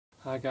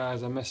Hi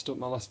guys, I messed up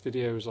my last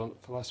videos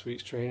for last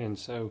week's training,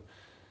 so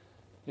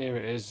here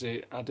it is.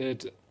 I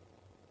did,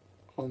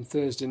 on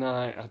Thursday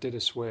night I did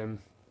a swim.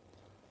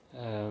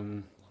 I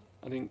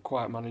didn't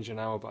quite manage an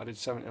hour, but I did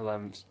 70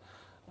 lengths,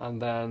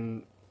 and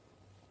then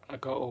I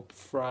got up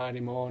Friday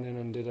morning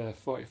and did an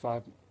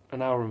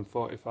hour and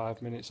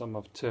 45 minutes on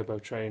my turbo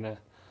trainer,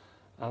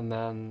 and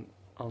then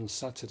on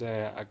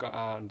Saturday I got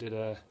out and did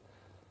a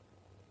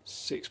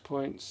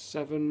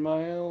 6.7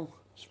 mile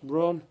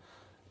run.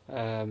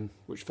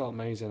 Which felt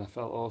amazing. I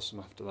felt awesome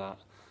after that.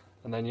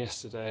 And then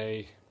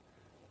yesterday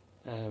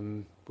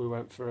we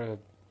went for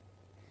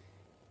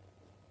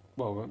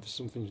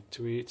something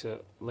to eat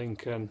at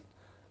Lincoln,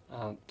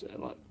 and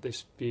like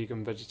this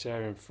vegan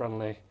vegetarian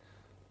friendly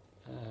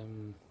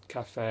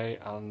cafe,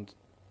 and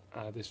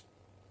this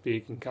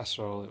vegan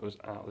casserole. It was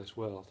out of this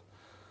world.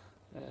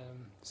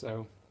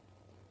 So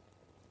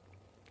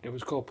it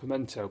was called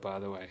Pimento, by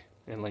the way,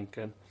 in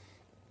Lincoln.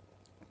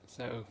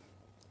 So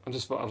I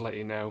just thought I'd let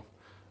you know,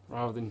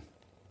 rather than,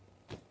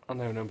 I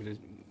know nobody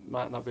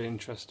might not be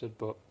interested,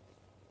 but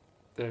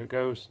there it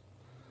goes.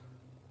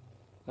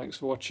 Thanks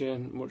for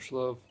watching. Much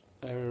love,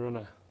 Area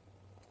Runner.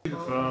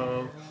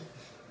 Beautiful.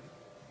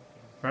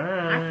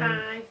 High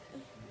five.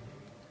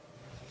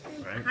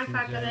 High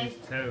five, Daddy.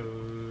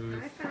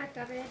 Toes. High five,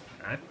 Daddy.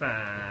 High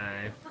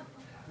five.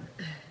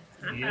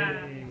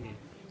 Yay.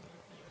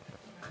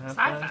 High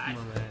five.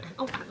 Mummy.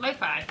 Oh, low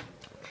five.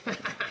 Low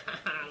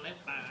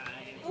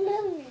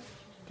five.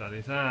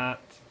 Daddy's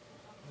hat.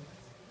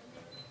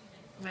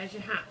 Where's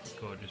your hat?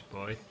 Gorgeous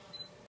boy.